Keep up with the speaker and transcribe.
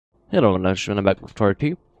Hello, I'm back with Tour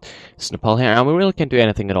 2. It's Nepal here, and we really can't do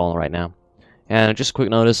anything at all right now. And just a quick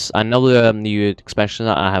notice, I know the new expansion,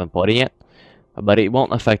 I haven't bought it yet, but it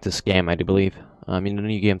won't affect this game, I do believe. The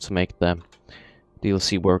new game to make the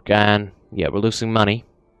DLC work, and yeah, we're losing money.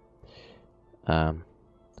 I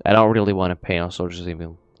don't really want to pay our soldiers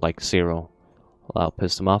even like 0. I'll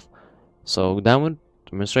piss them off. So downward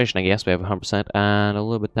administration, I guess we have 100%, and a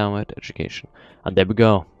little bit downward education. And there we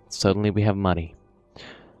go. Suddenly we have money.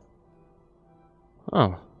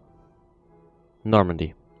 Oh.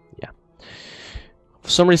 Normandy. Yeah. For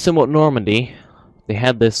some reason with Normandy, they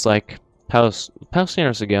had this like 1,000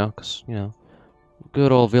 years ago, because, you know,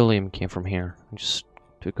 good old William came from here. And just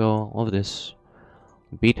took all of this.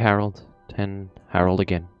 Beat Harold, 10 Harold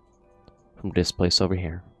again. From this place over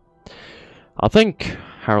here. I think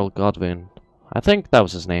Harold Godwin, I think that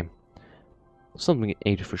was his name. Something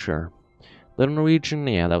 8 for sure. Little Norwegian,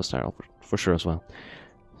 yeah, that was Harold for sure as well.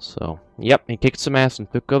 So, yep, he kicked some ass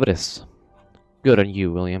and took over this. Good on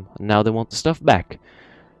you, William. And now they want the stuff back.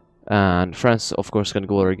 And France, of course, gonna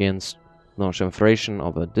go against launch infiltration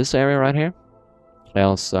over this area right here.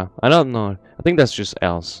 Else, I don't know. I think that's just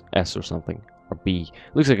else, S or something. Or B.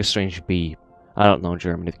 Looks like a strange B. I don't know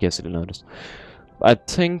German, if you guys didn't notice. I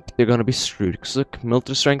think they're gonna be screwed. Cause look,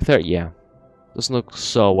 military strength there, yeah. Doesn't look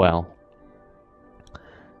so well.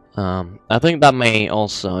 I think that may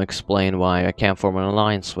also explain why I can't form an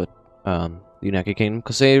alliance with the United Kingdom,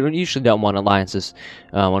 because they usually don't want alliances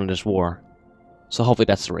when there's war. So hopefully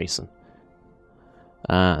that's the reason.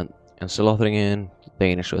 And so Lothringen,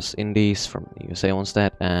 Danish West Indies from the USA wants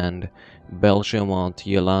that, and Belgium want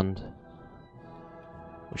Jylland,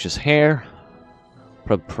 which is here.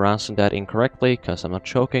 Probably pronouncing that incorrectly, because I'm not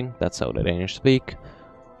choking. That's how the Danish speak.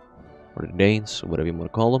 Or the Danes, or whatever you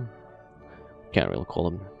want to call them. Can't really call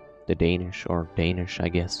them the Danish, or Danish, I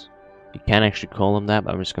guess. You can actually call them that,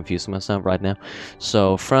 but I'm just confusing myself right now.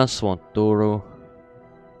 So, France want Douro.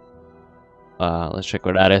 Let's check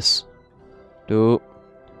where that is. Douro.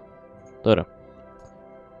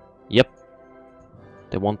 Yep.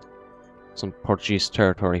 They want some Portuguese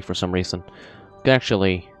territory for some reason. We can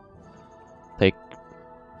actually take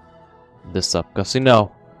this up, because, you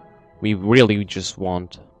know, we really just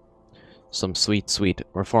want some sweet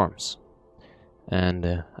reforms. And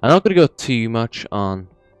I'm not going to go too much on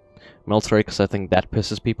military, because I think that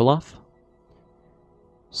pisses people off.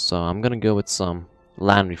 So I'm going to go with some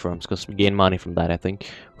land reforms, because we gain money from that, I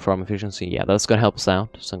think. Farm efficiency, yeah, that's going to help us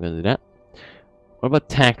out, so I'm going to do that. What about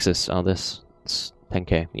taxes on this? It's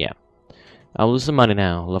 10k, yeah. I'll lose some money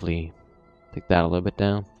now, lovely. Take that a little bit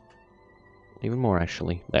down. Even more,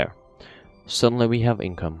 actually. There. Suddenly we have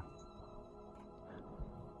income.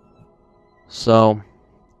 So,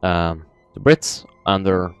 the Brits,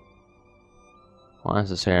 under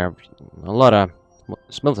alliances here, a lot of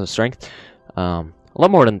military strength. A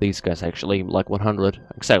lot more than these guys, actually, like 100,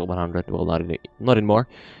 exactly 100, well, not anymore.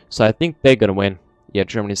 So I think they're gonna win. Yeah,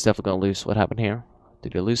 Germany's definitely gonna lose. What happened here?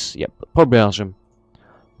 Did they lose? Yep, poor Belgium.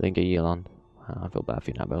 They didn't get Jylland. I feel bad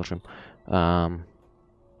for you now, Belgium.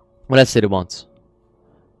 What else did they want?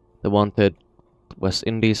 They wanted West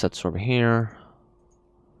Indies, that's over here.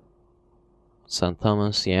 St.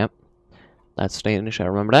 Thomas, yep. That's Danish, I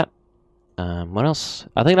remember that. What else?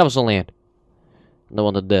 I think that was only it. They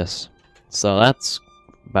wanted this. So that's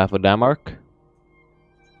bad for Denmark.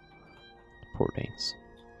 Poor Danes.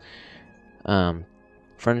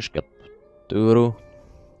 French got Douro.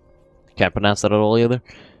 Can't pronounce that at all either.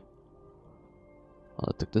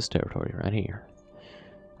 Well, I took this territory right here.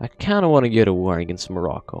 I kind of want to get a war against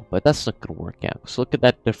Morocco, but that's not going to work out. So look at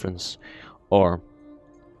that difference. Or,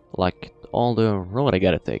 like, all the road I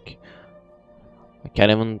gotta take. I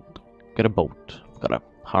can't even get a boat. Gotta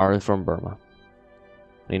hire it from Burma.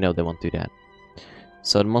 You know they won't do that.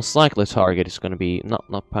 So the most likely target is gonna be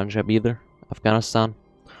not Punjab either. Afghanistan.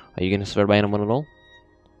 Are you gonna survey anyone at all?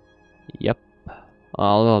 Yep.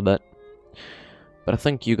 A little bit. But I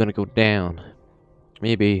think you're gonna go down.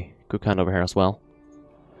 Maybe Kukan over here as well.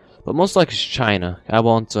 But most likely it's China. I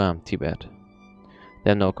want Tibet.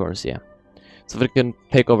 Then no, of course, yeah. So if it can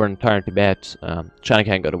take over entire Tibet, China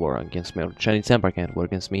can't go to war against me, or Chinese Empire can't war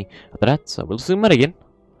against me after that, so we'll zoom in again.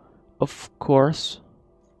 Of course.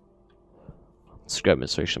 Screw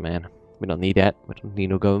administration, man. We don't need that. We don't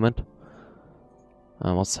need no government.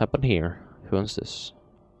 What's happened here? Who owns this?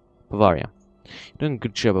 Bavaria. You're doing a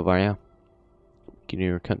good job, Bavaria. Getting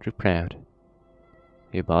your country proud.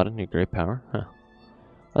 You bought it, your great power? Huh.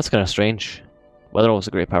 That's kind of strange. Well, there was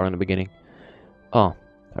a great power in the beginning. Oh.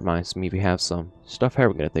 That reminds me, we have some stuff here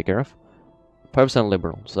we're gonna take care of. 5%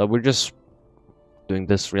 liberal, so we're just doing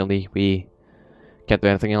this really. We can't do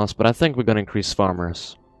anything else, but I think we're gonna increase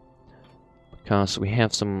farmers. because we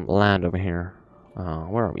have some land over here.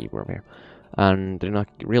 Where are we? We're over here. And they're not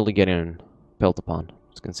really getting built upon.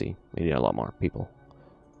 As you can see, we need a lot more people.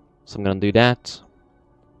 So I'm gonna do that.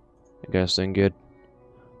 You guys doing good?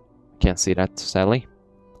 Can't see that, sadly.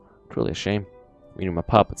 It's really a shame. We need my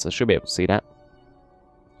puppets, I should be able to see that.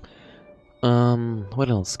 What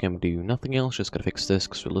else can we do? Nothing else, just gotta fix this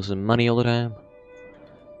because we're losing money all the time.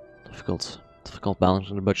 Difficult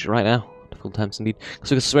balancing the budget right now. Difficult times indeed.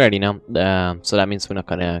 So we can swear, you know. So that means we're not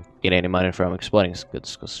gonna get any money from exploiting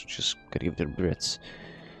goods because we're just gotta give it to the Brits.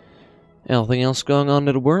 Anything else going on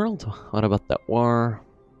in the world? What about that war?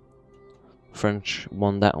 French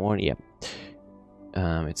won that war? Yep.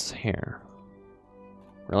 It's here.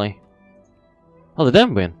 Really? Oh, they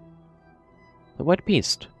didn't win. The White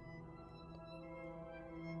Beast.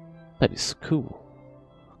 That is cool.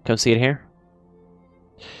 Can we see it here?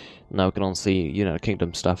 No, we can only see United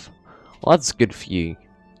Kingdom stuff. Well, that's good for you.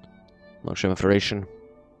 No shame information.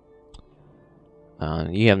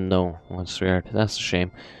 You have no. That's weird. That's a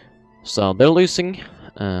shame. So they're losing.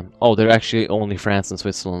 Oh, they're actually only France and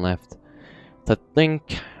Switzerland left. I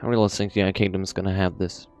really think the United Kingdom is gonna have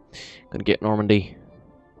this. Gonna get Normandy.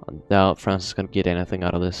 I doubt France is gonna get anything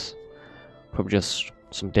out of this. Probably just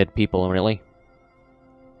some dead people, really.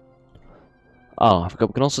 Oh, I forgot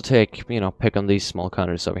we can also take, pick on these small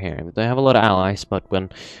countries over here. They have a lot of allies, but when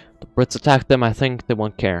the Brits attack them, I think they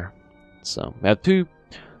won't care. So, we have two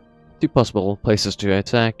possible places to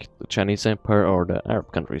attack. The Chinese Empire or the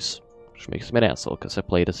Arab countries. Which makes me an asshole, because I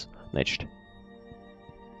played as niched.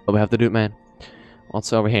 But we have to do it, man.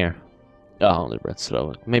 What's over here? Oh, the Brits,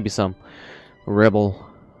 so maybe some rebel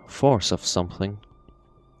force of something.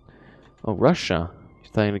 Oh, Russia. You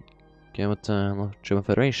think to with the German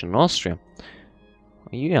Federation, Austria.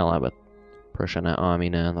 You ally with Prussia now. Oh, I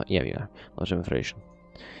mean, yeah, you are. German Federation.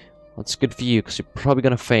 That's good for you, because you're probably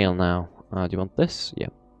gonna fail now. Do you want this? Yeah.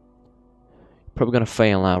 You're probably gonna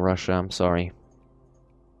fail now, Russia. I'm sorry.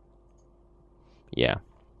 Yeah.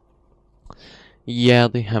 Yeah,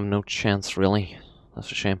 they have no chance, really.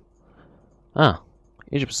 That's a shame. Ah,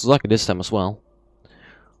 Egypt's lucky this time as well.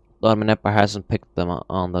 The Ottoman Empire hasn't picked them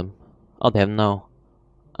on them. Oh, they have no.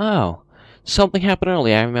 Oh, something happened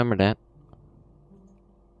earlier. I remember that.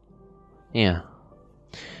 Yeah.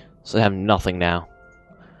 So they have nothing now.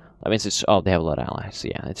 That means it's. Oh, they have a lot of allies.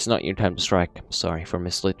 Yeah, it's not your time to strike. I'm sorry for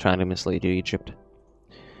trying to mislead you, Egypt.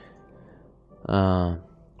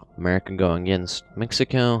 America going against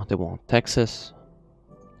Mexico. They want Texas.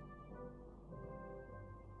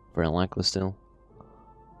 Very likely still.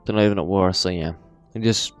 They're not even at war, so yeah. It's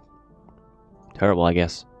just terrible, I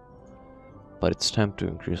guess. But it's time to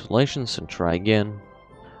increase relations and try again.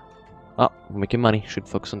 Oh, we're making money. Should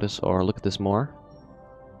focus on this or look at this more.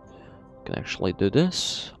 Can actually do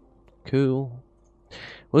this. Cool.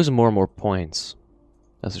 Losing more and more points.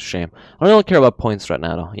 That's a shame. I don't really care about points right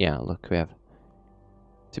now, though. Yeah, look, we have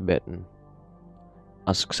Tibetan.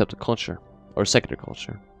 Accepted culture. Or secondary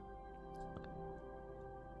culture.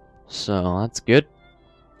 So, that's good.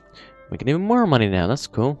 Making even more money now. That's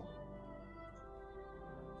cool.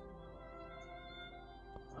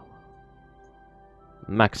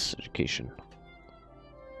 Max education.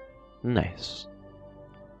 Nice.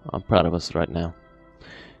 I'm proud of us right now.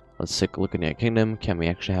 Let's take a look at the kingdom. Can we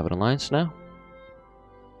actually have an alliance now?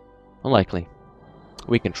 Unlikely.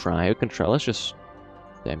 We can try. We can try. Let's just...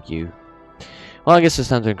 Damn you. Well, I guess it's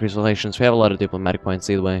time to increase relations. We have a lot of diplomatic points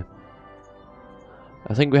either way.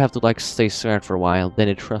 I think we have to, like, stay scared for a while. Then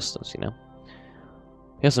they trust us, you know?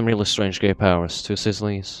 He has some really strange great powers. 2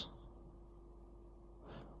 Sicilies.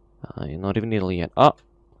 You're not even Italy yet. Oh!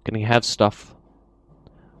 Can he have stuff?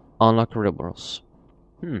 Unlock rebels.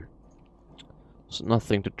 There's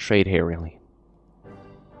nothing to trade here, really.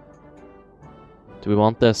 Do we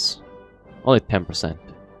want this? Only 10%.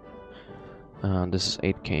 This is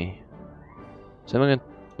 8k. So I'm gonna...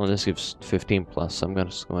 Well, this gives 15 plus, so I'm gonna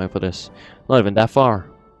just go for this. Not even that far.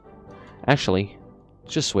 Actually,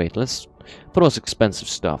 just wait. Let's... For the most expensive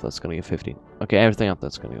stuff, that's gonna give 15. Okay, everything else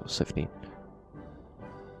that's gonna give 15.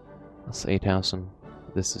 That's 8,000.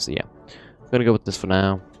 This is... yeah. I'm gonna go with this for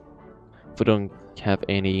now. If we don't have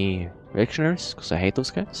any reactionaries, because I hate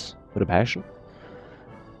those guys with a passion.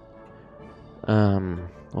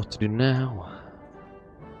 What to do now?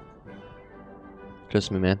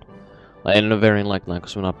 Trust me, man. I end up very unlikely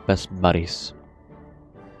because we're not best buddies.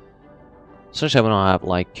 Essentially, we don't have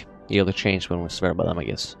like yearly change when we swear by them, I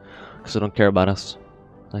guess, because they don't care about us.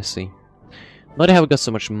 I see. Why have we got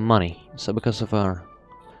so much money? Is that because of our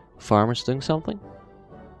farmers doing something?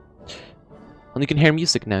 And you can hear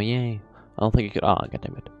music now, yay! I don't think you could. Ah, oh,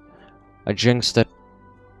 goddammit. I jinxed it.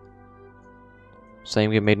 Saying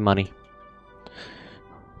we made money.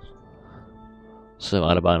 So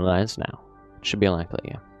what about alliance now? It should be likely,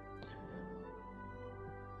 yeah.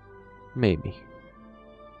 Maybe.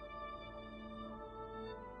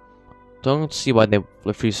 Don't see why they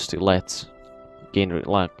refuse to let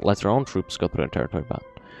their own troops go through the territory, but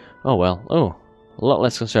oh well. Oh, a lot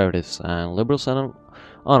less conservatives and liberals and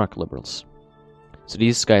anarcho-liberals. So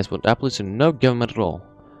these guys want absolutely no government at all,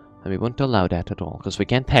 and we won't allow that at all because we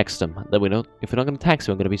can't tax them. That we don't. If we're not going to tax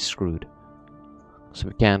them, we're going to be screwed. So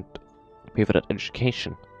we can't pay for that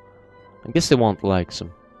education. I guess they want like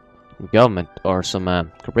some government or some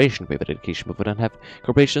corporation to pay for that education, but we don't have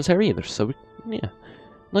corporations here either. So we, yeah,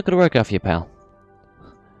 not going to work out for you, pal.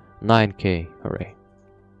 9K, hooray.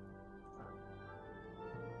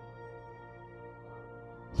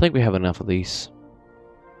 I think we have enough of these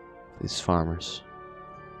farmers.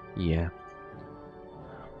 Yeah.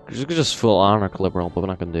 We could just full anarcho-liberal, but we're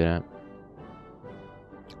not going to do that.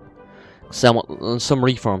 Some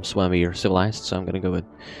reforms when we are civilized, so I'm going to go with...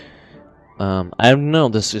 I know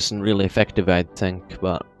this isn't really effective, I think,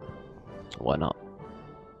 but... why not?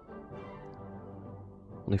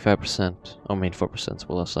 Only 5%. I mean 4%,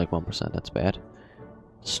 well that's like 1%, that's bad.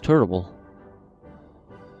 It's terrible.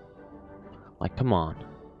 Like, come on.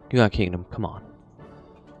 You got kingdom, come on.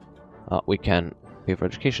 We can pay for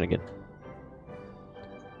education again.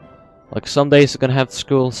 Like, some days you're gonna have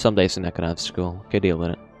school, some days you're not gonna have school. Okay, deal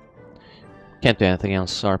with it. Can't do anything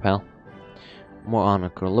else, sorry pal. More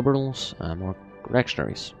anarcho-liberals, more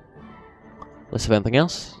reactionaries. Less of anything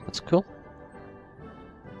else, that's cool.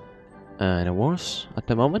 No wars at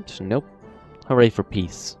the moment? Nope. Hooray for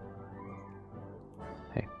peace.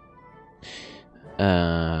 Hey.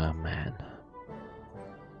 Man.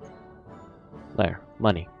 There,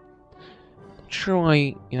 money. Not sure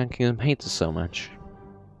why United Kingdom hates us so much.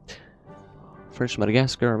 First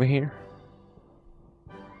Madagascar over here.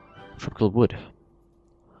 Tropical wood.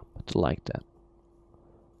 But I like that.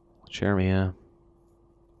 Chermia.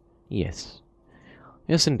 Yes.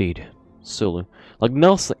 Yes, indeed. Sulu. Like,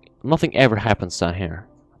 nothing ever happens down here.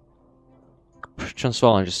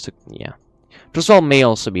 Transvaal just took... yeah. Transvaal may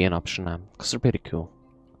also be an option now, because they're pretty cool.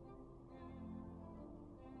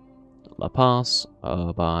 La Paz,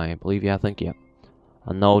 by Bolivia, I think, yeah.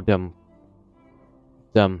 I know them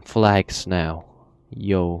flags now.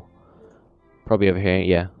 Yo. Probably over here,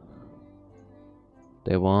 yeah.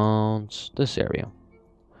 They want this area.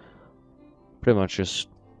 Pretty much just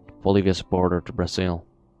Bolivia's border to Brazil.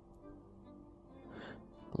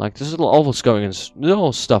 Like, there's all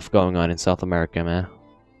stuff going on in South America, man.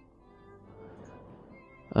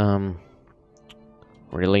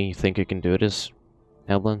 Really? You think you can do this,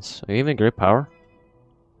 Netherlands? Are you even great power?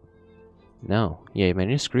 No. Yeah, man,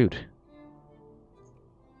 you're screwed.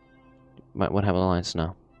 Might want to have an alliance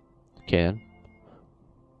now. Kid.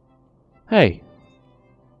 Hey!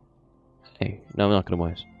 Hey, no, I'm not gonna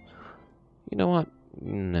boys. You know what?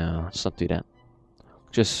 No, let's not do that.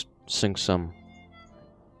 Just sink some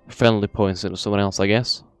friendly points into someone else, I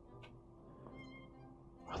guess.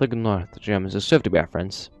 I think north, the Germans deserve to be our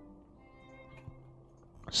friends.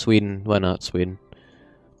 Sweden, why not Sweden?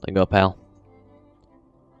 There you go, pal.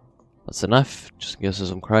 That's enough. Just in case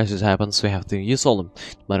some crisis happens, we have to use all the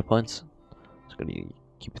amount of points. Just gonna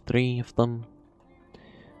keep 3 of them.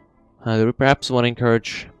 Do we perhaps want to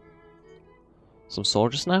encourage some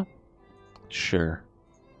soldiers now? Sure.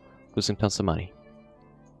 Losing tons of money.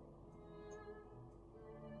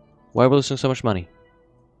 Why are we losing so much money?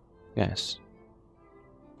 Guys.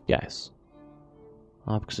 Guys.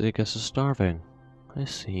 Oh, because I guess they're starving. I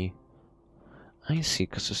see. I see,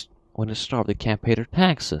 because when they're starved, they can't pay their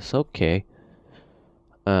taxes. Okay.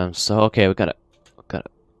 So, okay, we gotta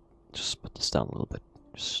just put this down a little bit.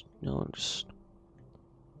 Just, you know, just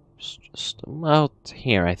out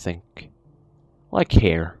here, I think. Like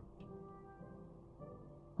here.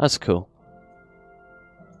 That's cool.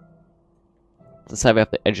 Let's have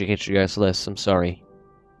to educate you guys less, I'm sorry.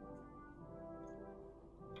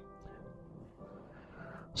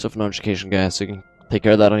 So for no education, guys, so you can take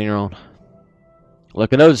care of that on your own.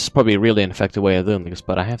 Look, I know this is probably a really ineffective way of doing this,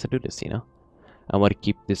 but I have to do this, you know? I want to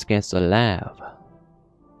keep these guys alive.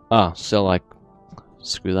 Ah, so like,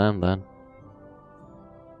 screw them then.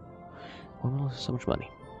 Why am I losing so much money?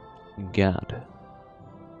 God.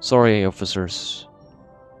 Sorry, officers.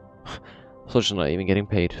 Soldiers not even getting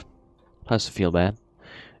paid. Has to feel bad.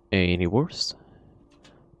 Any worse?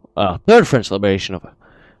 Third French liberation of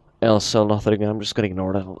El Salvador. I'm just gonna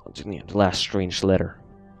ignore that. The last strange letter.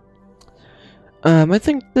 I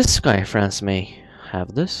think this guy, France, may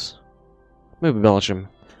have this. Maybe Belgium.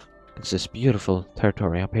 It's this beautiful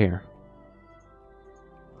territory up here.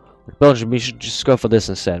 Belgium, we should just go for this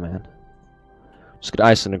instead, man. Just get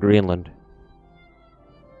Iceland or Greenland.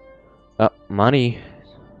 Money.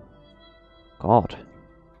 God.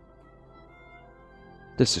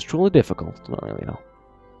 This is truly difficult. Not really, no.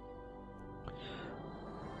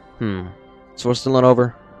 So we're still not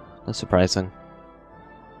over? That's surprising.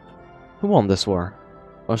 Who won this war?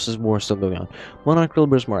 Or is this war still going on? Monarch will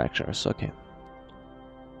bring more actions. Okay.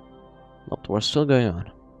 Nope, the war's still going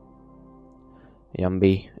on.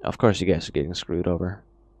 Yumby. Of course you guys are getting screwed over.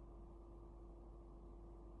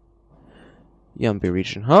 Yumby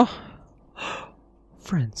region, huh?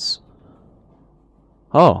 Friends.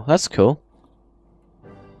 Oh, that's cool.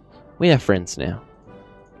 We have friends now.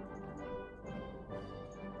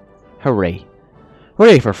 Hooray.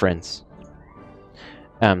 Hooray for friends.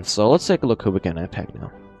 So let's take a look who we can attack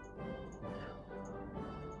now.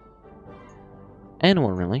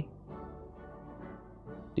 Anyone, really?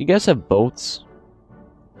 Do you guys have boats?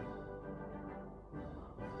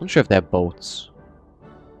 I'm not sure if they have boats.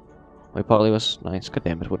 My Polly was nice. God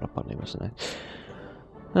damn it, what a Polly was nice.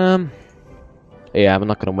 Yeah, I'm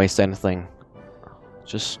not gonna waste anything.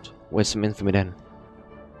 Just waste some infamy then.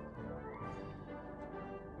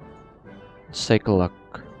 Let's take a look.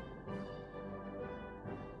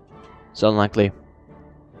 It's unlikely.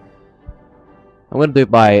 I'm gonna do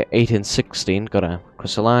it by 1816. Got a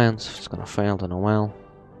cross alliance. It's gonna fail, don't know well.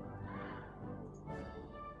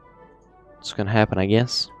 It's gonna happen, I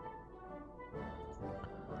guess.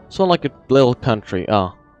 So like a little country.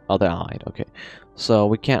 Oh, they allied. Okay, so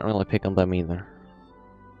we can't really pick on them either.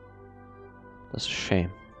 That's a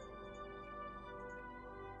shame.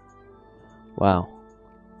 Wow,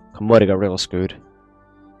 Cambodia got real screwed.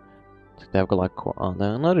 They've got like oh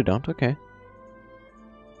no, they don't. Okay.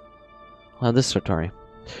 Well, this territory.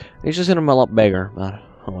 It's just gonna be a lot bigger, but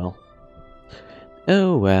oh well.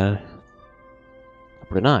 Oh well.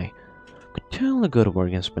 Brunei. Could totally go to war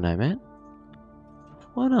against Brunei, man.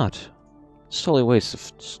 Why not? It's totally a waste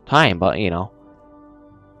of time, but you know,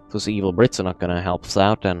 if those evil Brits are not gonna help us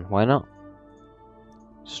out, then why not?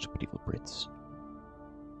 Stupid evil Brits.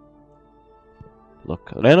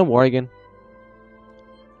 Look, are they in a war again?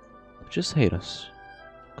 They just hate us.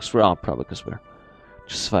 Because we're all probably because we're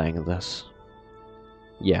just fighting this.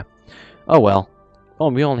 Yeah. Oh well. Oh,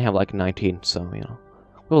 we only have like 19, so you know,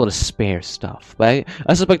 we have a lot of spare stuff. But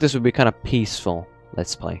I suspect this would be kind of peaceful.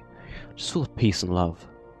 Let's play. Just full of peace and love.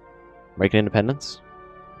 American independence?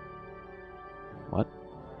 What?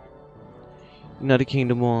 United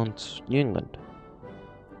Kingdom wants New England.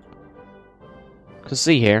 Cause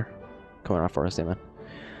see here, coming off for us,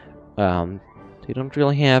 man. They don't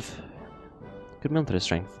really have good military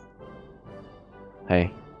strength.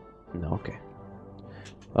 Hey, no, okay.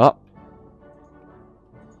 Oh,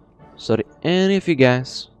 so do any of you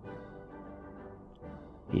guys?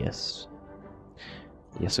 Yes.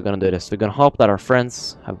 Yes, we're gonna do this. We're gonna hope that our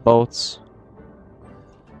friends have boats.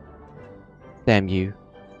 Damn you.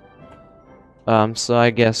 So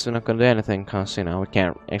I guess we're not gonna do anything, cause you know we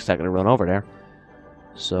can't exactly run over there.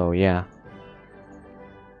 So yeah.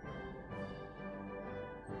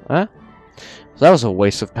 Huh? So that was a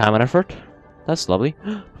waste of time and effort. That's lovely.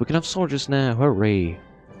 We can have soldiers now. Hooray!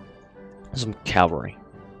 Some cavalry.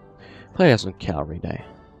 Play have some cavalry day.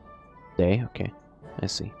 Okay. I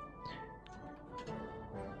see.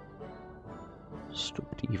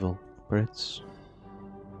 Stupid evil Brits.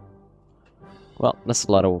 Well, that's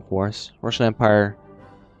a lot of wars. Russian Empire.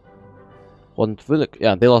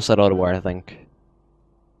 Yeah, they lost that other war, I think.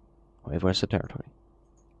 Wait, where's the territory?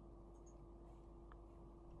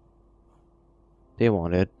 They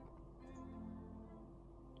wanted.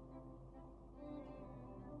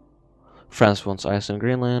 France wants Iceland,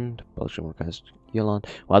 Greenland. Belgium wants Yolande.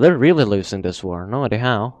 Wow, they're really losing this war. No idea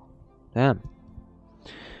how. Damn.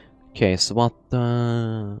 Okay, so what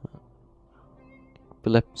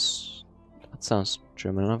Philips. That sounds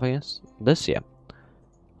German enough, I guess. This, yeah.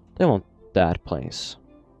 They want that place.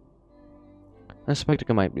 I suspect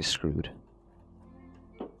I might be screwed.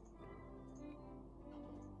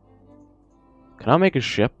 Can I make a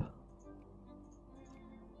ship?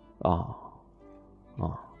 Oh.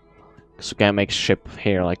 So we can't make a ship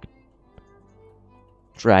here, like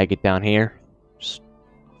drag it down here. Just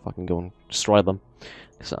fucking go and destroy them.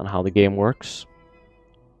 That's not how the game works.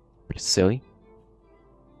 Pretty silly.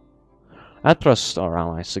 I trust our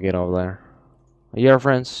allies to get over there. Are you our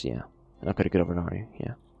friends? Yeah. You're not gonna get over there, are you?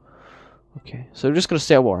 Yeah. Okay, so we're just gonna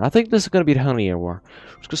stay at war. I think this is gonna be the 100-year war.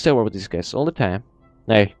 We're just gonna stay at war with these guys all the time.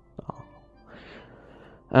 Hey.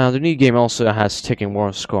 The new game also has ticking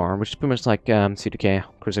war score, which is pretty much like CDK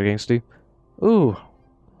Crusader Kings do. Ooh,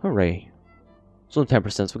 hooray! It's only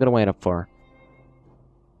 10%, so we're gonna wait up for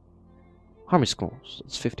army schools.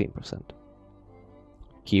 It's 15%.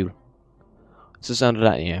 Cute. Just under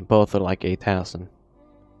that, yeah. Both are like 8,000.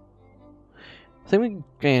 I think we're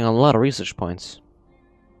getting a lot of research points.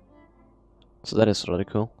 So that is really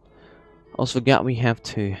cool. Also forgot we have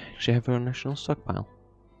to actually have our national stockpile.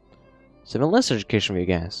 So even less education for you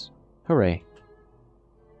guys. Hooray.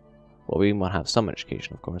 Well, we might have some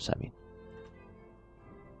education, of course, I mean.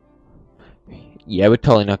 Yeah, we're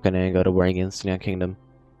totally not gonna go to war against the United Kingdom.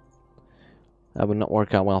 That would not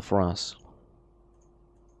work out well for us.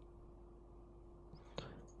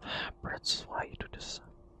 Brits, why you do this?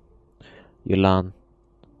 Yulan.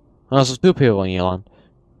 Oh, so 2 people in Yulan.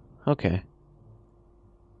 Okay.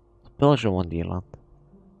 Belgium won the Yulan.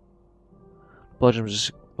 Belgium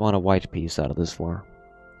just want a white piece out of this war.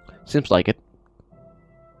 Seems like it.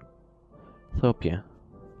 Ethiopia.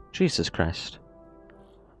 Jesus Christ.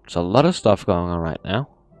 There's a lot of stuff going on right now.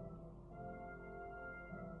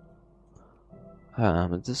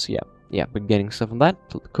 This, yeah, been getting stuff on that.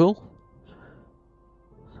 Cool.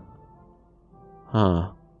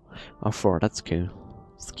 Huh. Oh, 4, that's cool.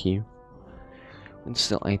 It's cute. It's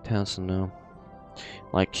still 8,000 now.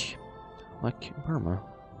 Like Burma.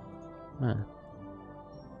 Man.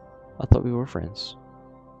 I thought we were friends.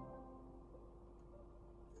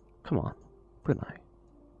 Come on. Brunei.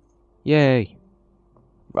 Yay.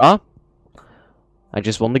 Ah! I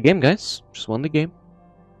just won the game, guys. Just won the game.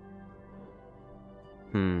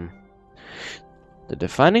 The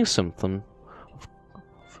defining symptom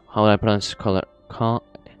of how I pronounce color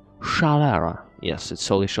cholera. Yes, it's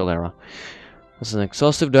solely cholera. It's an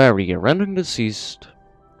exhaustive diarrhea, rendering the deceased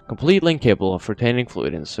completely incapable of retaining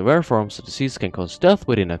fluid. In severe forms, the disease can cause death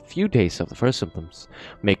within a few days of the first symptoms,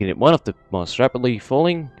 making it one of the most rapidly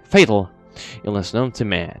fatal illness known to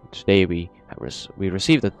man. Today we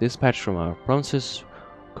received a dispatch from our provinces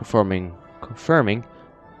confirming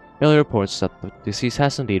early reports that the disease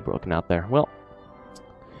has indeed broken out there. Well,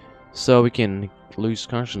 so we can lose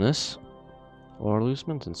consciousness or lose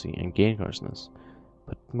mentality and gain consciousness,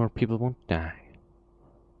 but more people won't die.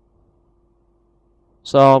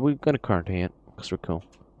 So we're gonna quarantine it because we're cool.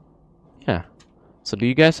 Yeah. So do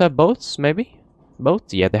you guys have boats? Maybe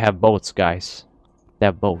boats? Yeah, they have boats, guys. They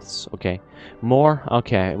have boats. Okay. More?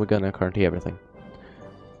 Okay, we're gonna quarantine everything.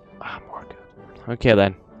 Ah, more good. Okay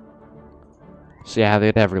then. So yeah, have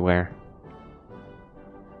it everywhere.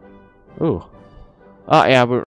 Ooh. Oh yeah,